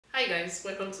Hi guys,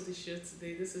 welcome to the show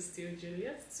today. This is still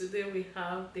Juliet. Today we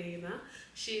have Dana.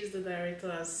 She is the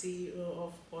director and CEO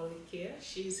of Homecare.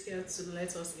 She is here to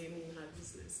let us in her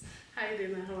business. Hi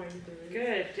Dana, how are you doing?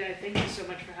 Good. Yeah, thank you so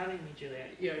much for having me,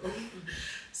 Juliet. Yeah.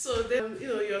 So then,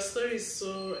 your story is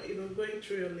so, going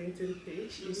through your LinkedIn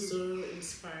page is so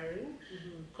inspiring.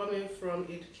 Coming from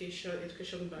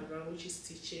education background, which is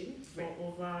teaching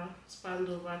for spanned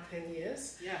over 10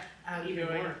 years. Yeah. And Even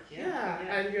more.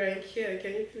 And you're in care.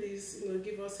 Can you please,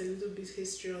 give us a little bit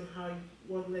history on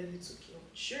what led you to care?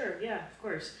 Sure. Yeah, of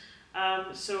course.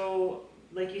 So,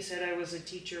 like you said, I was a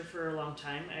teacher for a long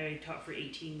time. I taught for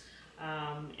 18,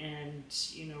 and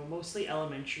mostly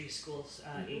elementary school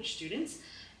age students.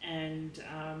 And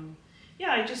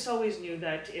yeah, I just always knew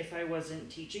that if I wasn't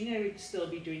teaching, I would still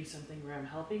be doing something where I'm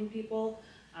helping people.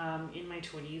 In my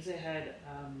 20s, I had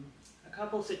a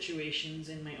couple situations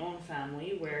in my own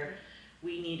family where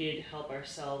we needed help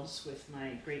ourselves with my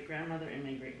great-grandmother and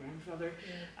my great-grandfather.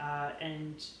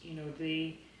 And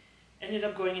they ended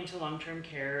up going into long-term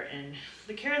care, and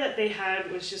the care that they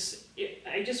had was just,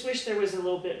 I just wish there was a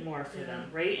little bit more for them,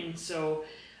 right? And so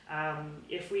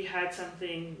if we had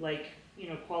something like,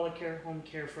 Qualicare, home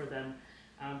care for them,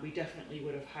 we definitely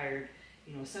would have hired,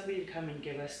 somebody to come and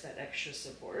give us that extra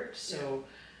support. So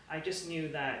I just knew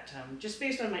that, just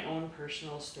based on my own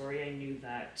personal story, I knew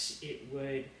that it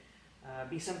would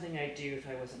be something I'd do if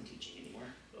I wasn't teaching anymore.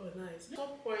 Oh, nice. At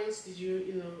what points did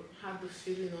you, have the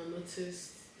feeling or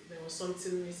notice there was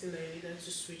something missing that you needed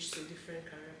to switch to different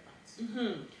career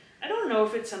paths? I don't know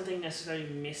if it's something necessarily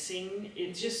missing.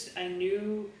 It's just, I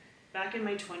knew back in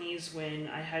my 20s when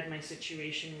I had my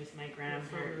situation with my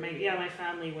grandparents, my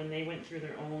family, when they went through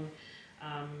their own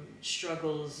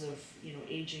struggles of,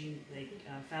 aging,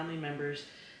 family members,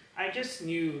 I just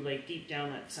knew, deep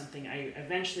down, that's something I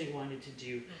eventually wanted to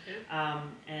do.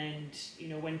 And,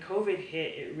 when COVID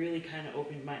hit, it really kind of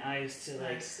opened my eyes to,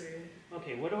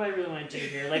 okay, what do I really want to do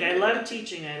here? I love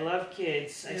teaching, I love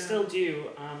kids, I still do.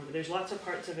 There's lots of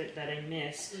parts of it that I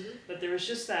miss, but there was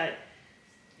just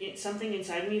something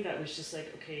inside me that was just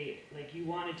okay, you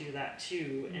want to do that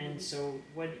too. And so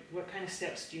what kind of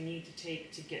steps do you need to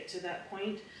take to get to that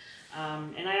point?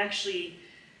 And I actually,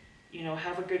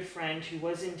 have a good friend who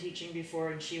was in teaching before,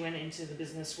 and she went into the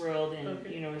business world and,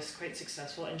 is quite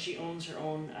successful, and she owns her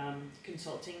own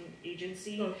consulting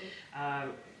agency,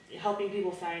 helping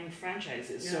people find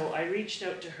franchises. So I reached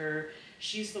out to her.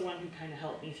 She's the one who kind of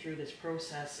helped me through this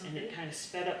process, and it kind of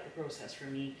sped up the process for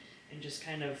me and just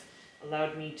kind of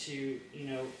allowed me to,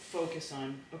 focus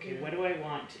on, what do I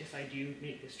want if I do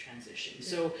make this transition?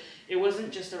 So it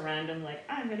wasn't just a random,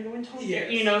 I'm going to go into home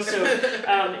care, so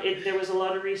there was a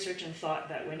lot of research and thought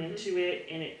that went into it,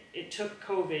 and it took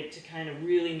COVID to kind of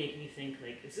really make me think,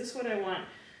 is this what I want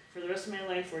for the rest of my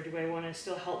life, or do I want to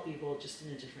still help people just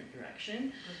in a different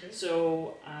direction?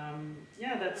 So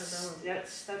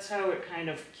that's how it kind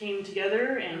of came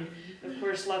together, and of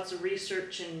course lots of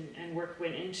research and work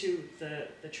went into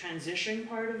the transition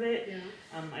part of it.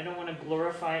 I don't want to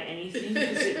glorify anything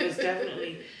because it was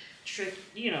definitely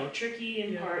tricky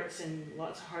in parts and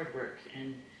lots of hard work,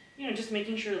 and just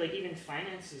making sure even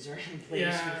finances are in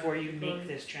place before you make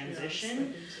this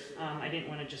transition. I didn't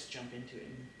want to just jump into it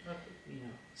and,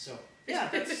 so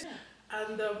that's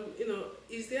And do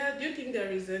you think there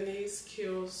is any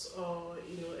skills or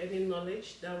any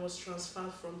knowledge that was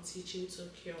transferred from teaching to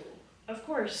care work? Of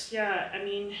course, yeah. I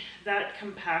mean, that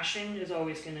compassion is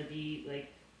always going to be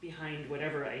behind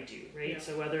whatever I do, right?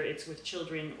 So whether it's with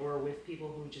children or with people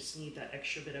who just need that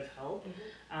extra bit of help,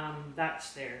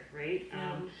 that's there, right?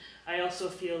 I also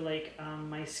feel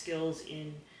my skills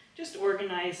in just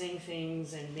organizing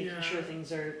things and making sure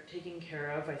things are taken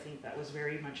care of, I think that was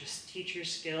very much a teacher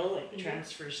skill. It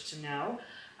transfers to now,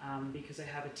 because I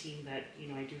have a team that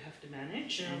I do have to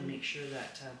manage and make sure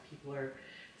that people are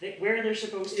where they're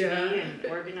supposed to be and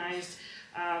organized.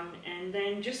 And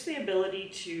then just the ability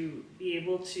to be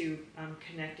able to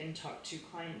connect and talk to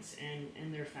clients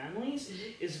and their families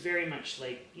is very much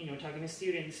talking to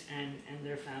students and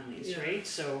their families, right?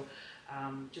 So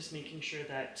just making sure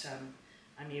that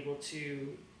I'm able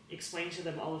to explain to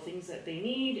them all the things that they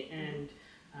need and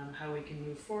how we can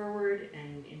move forward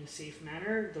and in a safe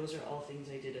manner. Those are all things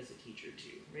I did as a teacher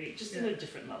too, right? Just in a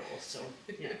different level. So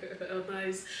Oh,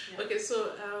 nice. Okay,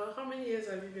 so how many years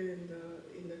have you been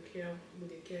in the care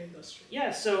industry?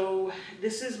 So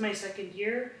this is my second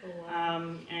year. Oh,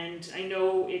 wow. And I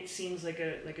know it seems like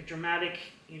a dramatic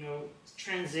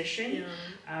transition,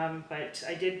 but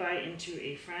I did buy into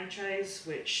a franchise,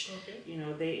 which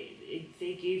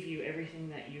they gave you everything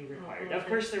that you required. Of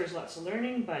course, there was lots of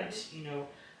learning, but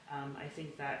I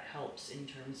think that helps in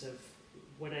terms of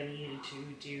what I needed to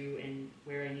do and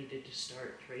where I needed to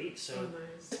start, right? So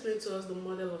nice. Explain to us the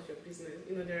model of your business.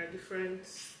 There are different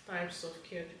types of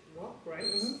care work, right?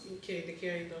 In the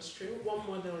care industry. What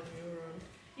model do you run?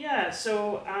 Yeah,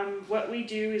 so what we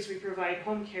do is we provide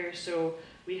home care. So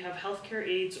we have healthcare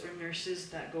aides or nurses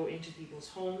that go into people's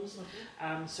homes.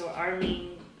 So our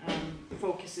main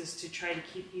focus is to try to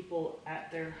keep people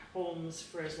at their homes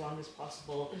for as long as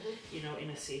possible, in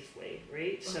a safe way,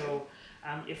 right? So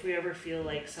if we ever feel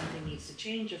like something needs to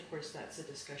change, of course, that's a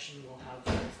discussion we'll have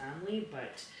with the family,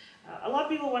 but a lot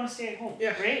of people want to stay at home,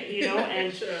 right?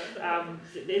 And sure.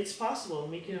 It's possible,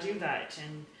 and we can do that.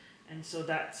 And so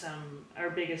that's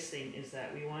our biggest thing, is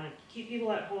that we want to keep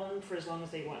people at home for as long as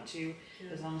they want to.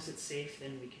 As long as it's safe,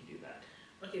 then we can do that.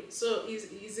 Okay, so is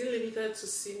it limited to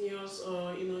seniors,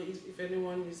 or if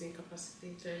anyone is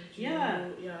incapacitated?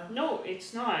 No,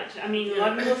 it's not. I mean, a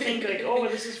lot of people think like, oh,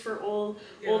 this is for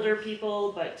older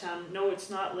people, but no, it's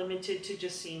not limited to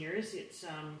just seniors.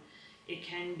 It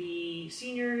can be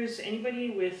seniors, anybody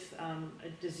with a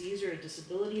disease or a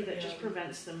disability that just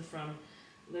prevents them from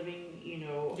living,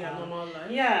 normal life.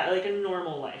 Like a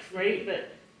normal life, right? But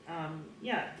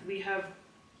we have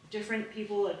different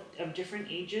people of different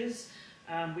ages.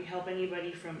 We help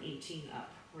anybody from 18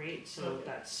 up, right? So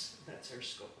that's our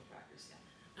scope of practice.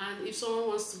 And if someone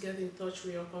wants to get in touch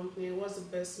with your company, what's the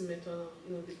best method,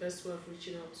 the best way of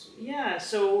reaching out to you? Yeah,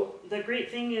 so the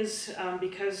great thing is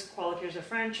because Qualicare is a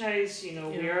franchise,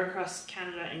 we are across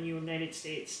Canada and United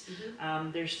States.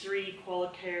 There's 3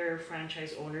 Qualicare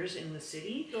franchise owners in the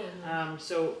city.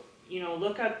 So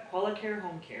look up Qualicare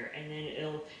Homecare, and then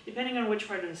it'll, depending on which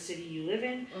part of the city you live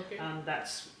in,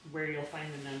 that's where you'll find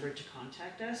the number to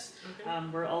contact us.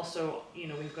 We're also,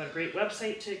 we've got a great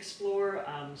website to explore,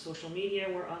 social media,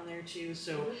 we're on there too.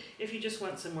 So if you just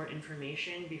want some more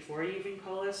information before you even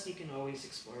call us, you can always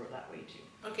explore that way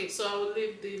too. Okay, so I will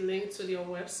leave the link to your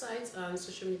website and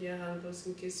social media handles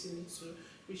in case you need to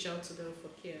reach out to them for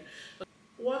care.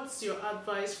 What's your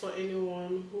advice for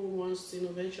anyone who wants to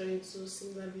venture into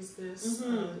similar business?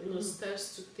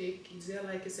 Steps to take. Is there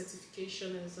like a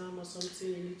certification exam or something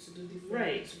you need to do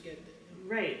differently to get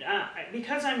there? Right.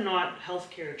 Because I'm not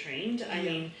healthcare trained, I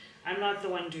mean, I'm not the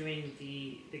one doing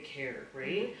the care,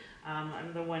 right?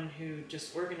 I'm the one who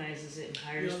just organizes it and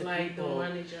hires the people. The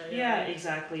manager.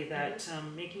 Exactly. That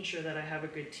making sure that I have a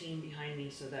good team behind me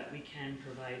so that we can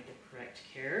provide the correct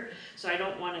care. So I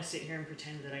don't want to sit here and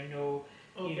pretend that I know.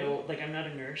 Like I'm not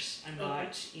a nurse, I'm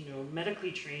not,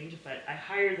 medically trained, but I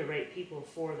hire the right people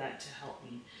for that to help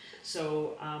me.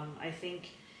 So I think,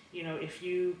 if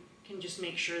you can just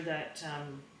make sure that,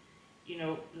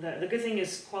 the good thing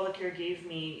is Qualicare gave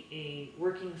me a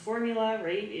working formula,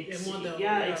 right? It's model,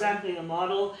 exactly, the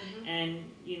model, and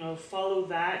follow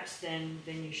that, then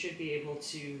you should be able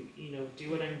to do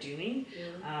what I'm doing.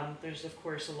 There's of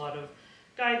course a lot of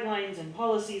guidelines and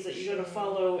policies that you got to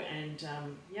follow, and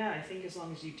I think as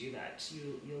long as you do that,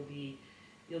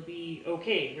 you'll be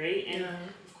okay, right? And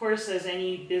of course, as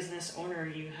any business owner,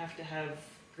 you have to have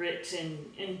grit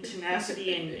and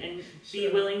tenacity and be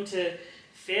willing to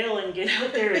fail and get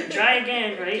out there and try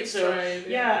again, right? So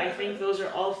I think those are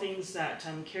all things that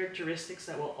characteristics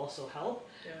that will also help.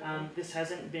 This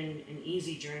hasn't been an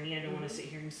easy journey. I don't want to sit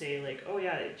here and say like, oh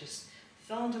yeah, it just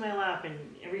fell into my lap and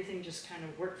everything just kind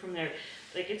of worked from there.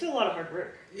 Like, it's a lot of hard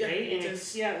work, right? And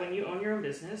it's, when you own your own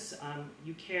business,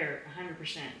 you care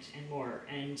 100% and more.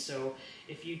 And so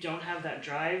if you don't have that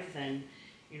drive, then,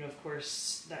 of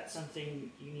course, that's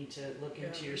something you need to look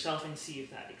into yourself and see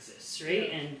if that exists, right?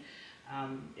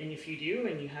 And if you do,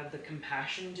 and you have the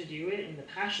compassion to do it and the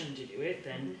passion to do it,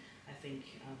 then I think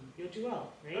you'll do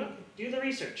well, right? Do the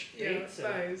research, right?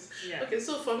 Nice. Okay,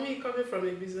 so for me, coming from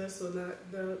a business owner,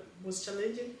 the most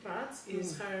challenging part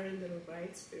is hiring the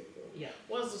right people.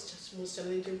 What's the most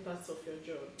challenging parts of your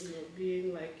job?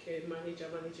 Being like a manager,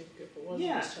 managing people. What's the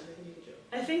most challenging job?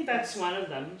 I think that's one of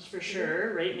them, for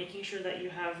sure, right? Making sure that you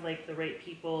have like the right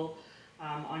people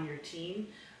on your team.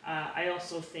 I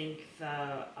also think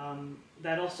that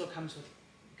also comes with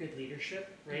good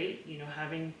leadership, right?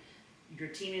 Having your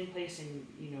team in place and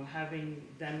having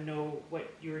them know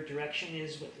what your direction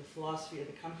is, what the philosophy of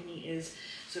the company is.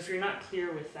 So if you're not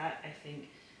clear with that, I think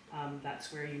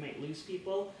that's where you might lose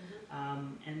people.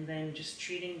 And then just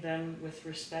treating them with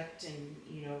respect and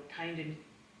kind and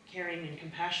caring and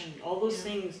compassion, all those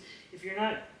things. If you're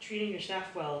not treating your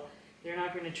staff well, they're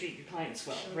not going to treat your clients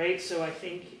well, right? So I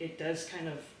think it does kind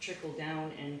of trickle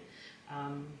down, and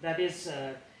that is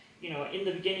in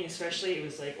the beginning especially, it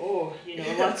was like,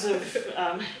 lots of,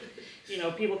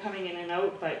 people coming in and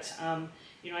out, but,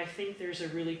 I think there's a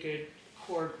really good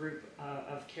core group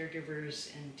of caregivers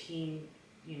and team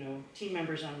team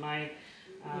members on my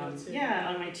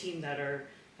on my team that are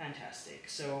fantastic.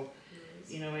 So,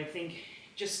 I think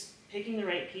just picking the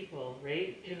right people,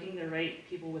 right? Picking the right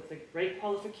people with the right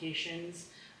qualifications,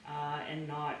 and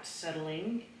not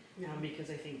settling, because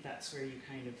I think that's where you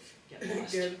kind of get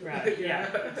lost. Right? Yeah,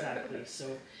 exactly.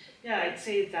 So, I'd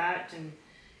say that, and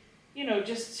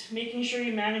just making sure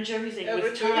you manage everything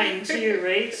with time too,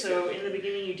 right? So in the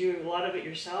beginning you do a lot of it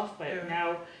yourself, but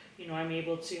now, I'm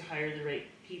able to hire the right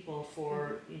people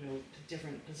for,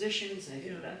 different positions, and I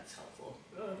think that's helpful.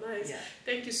 Oh, nice. Yeah.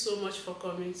 Thank you so much for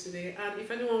coming today. And if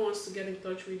anyone wants to get in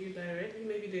touch with you directly,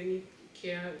 maybe they need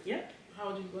care. Yeah.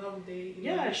 How would they?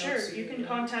 Sure. You can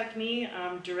contact me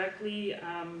directly.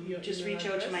 Just reach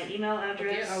out to my email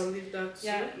address. Okay, I will leave that.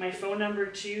 Yeah, my phone number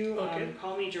too.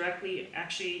 Call me directly.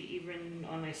 Actually, even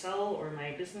on my cell or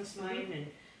my business line, and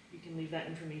you can leave that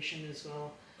information as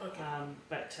well. Okay.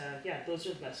 Those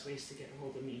are the best ways to get a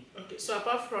hold of me. Okay. So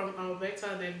apart from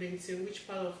Alberta and Edmonton, which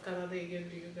part of Canada again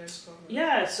do you guys cover?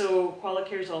 Yeah. So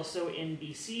Qualicare is also in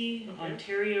BC,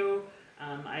 Ontario.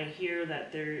 I hear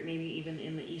that there, maybe even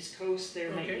in the East Coast,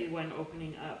 there might be one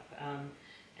opening up,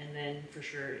 and then for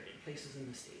sure places in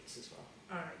the States as well.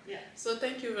 All right. Yeah. So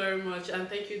thank you very much, and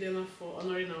thank you, Dana, for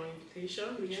honoring our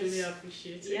invitation. We truly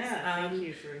appreciate it. Yeah, thank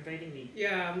you for inviting me.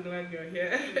 Yeah, I'm glad you're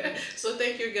here. So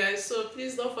thank you, guys. So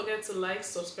please don't forget to like,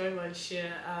 subscribe, and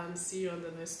share, and see you on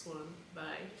the next one.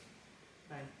 Bye.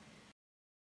 Bye.